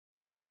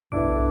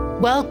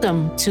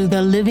Welcome to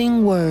the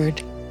Living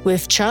Word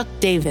with Chuck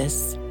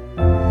Davis.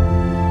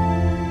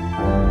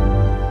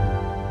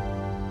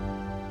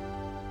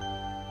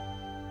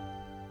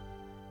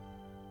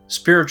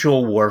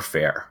 Spiritual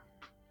warfare.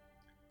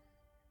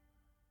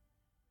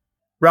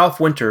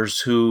 Ralph Winters,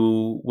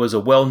 who was a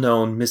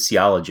well-known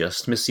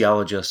missiologist —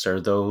 missiologists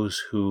are those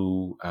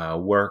who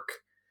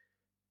work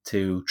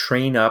to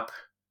train up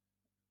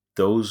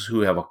those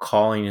who have a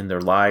calling in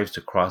their lives to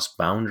cross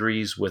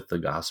boundaries with the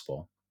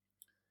gospel.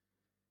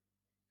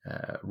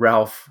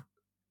 Ralph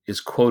is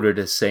quoted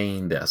as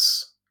saying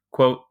this,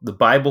 quote, "The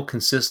Bible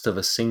consists of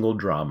a single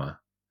drama,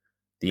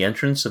 the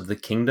entrance of the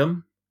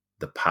kingdom,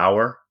 the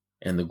power,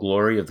 and the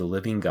glory of the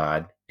living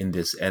God in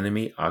this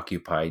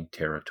enemy-occupied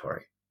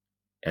territory."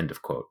 End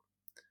of quote.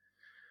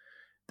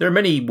 There are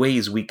many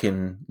ways we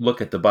can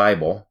look at the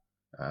Bible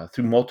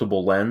through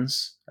multiple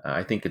lenses.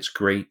 I think it's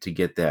great to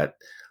get that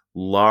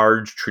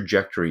large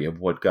trajectory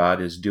of what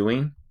God is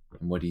doing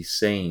and what he's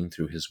saying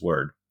through his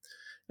word.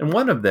 And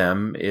one of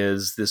them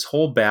is this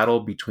whole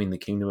battle between the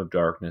kingdom of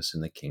darkness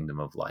and the kingdom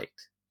of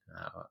light.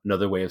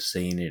 Another way of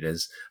saying it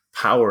is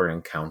power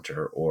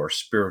encounter or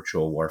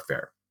spiritual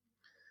warfare.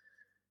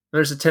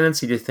 There's a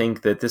tendency to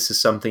think that this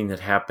is something that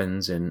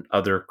happens in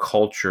other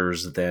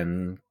cultures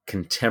than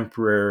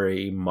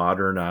contemporary,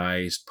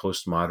 modernized,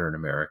 postmodern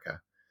America.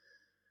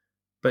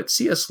 But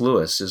C.S.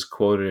 Lewis is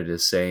quoted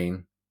as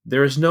saying,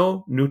 "There is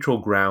no neutral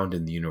ground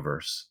in the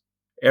universe.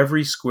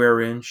 Every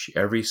square inch,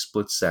 every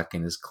split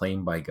second is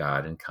claimed by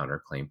God and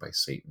counterclaimed by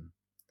Satan."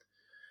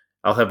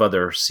 I'll have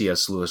other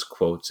C.S. Lewis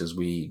quotes as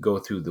we go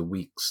through the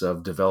weeks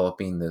of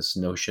developing this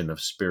notion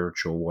of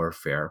spiritual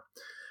warfare.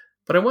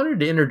 But I wanted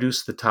to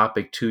introduce the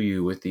topic to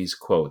you with these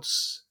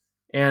quotes,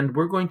 and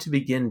we're going to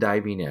begin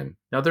diving in.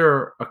 Now, there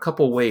are a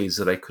couple ways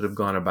that I could have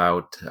gone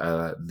about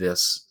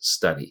this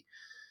study.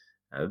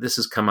 This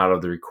has come out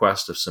of the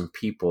request of some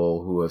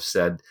people who have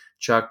said,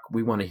 "Chuck,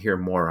 we want to hear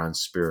more on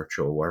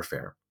spiritual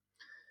warfare."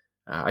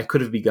 I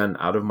could have begun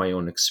out of my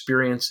own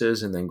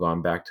experiences and then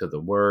gone back to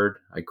the Word.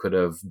 I could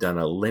have done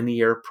a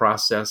linear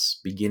process,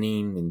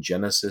 beginning in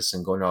Genesis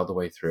and going all the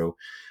way through.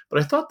 But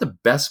I thought the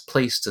best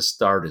place to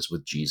start is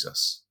with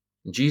Jesus.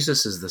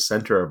 Jesus is the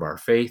center of our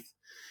faith,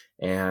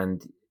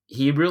 and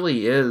he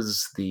really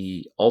is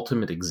the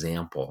ultimate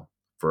example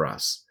for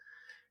us.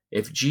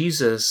 If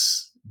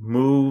Jesus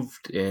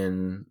moved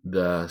in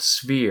the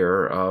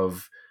sphere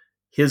of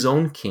his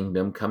own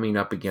kingdom coming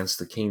up against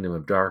the kingdom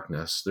of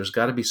darkness, there's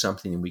got to be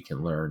something we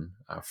can learn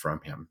from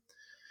him.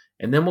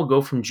 And then we'll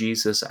go from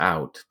Jesus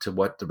out to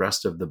what the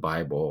rest of the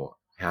Bible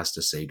has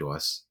to say to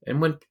us. And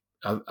when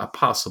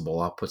possible,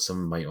 I'll put some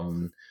of my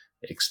own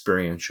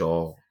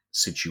experiential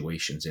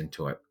situations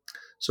into it.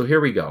 So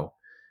here we go.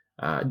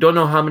 Don't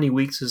know how many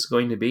weeks it's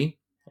going to be.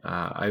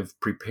 I've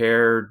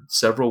prepared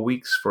several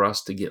weeks for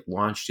us to get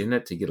launched in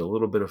it, to get a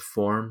little bit of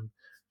form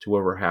to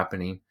where we're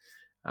happening.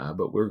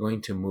 But we're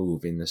going to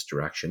move in this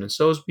direction. And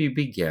so as we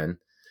begin,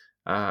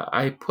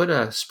 I put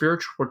a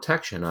spiritual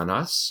protection on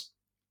us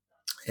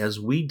as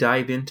we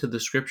dive into the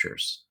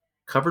scriptures,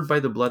 covered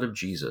by the blood of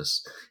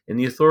Jesus. In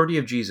the authority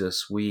of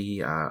Jesus,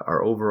 we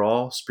are over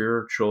all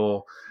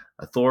spiritual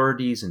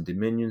authorities and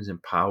dominions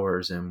and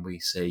powers, and we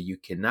say you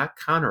cannot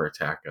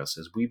counterattack us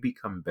as we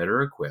become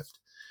better equipped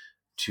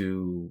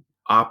to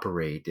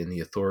operate in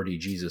the authority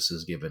Jesus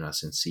has given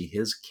us and see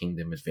his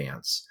kingdom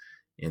advance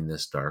in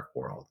this dark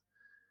world.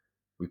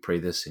 We pray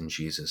this in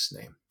Jesus'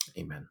 name.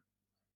 Amen.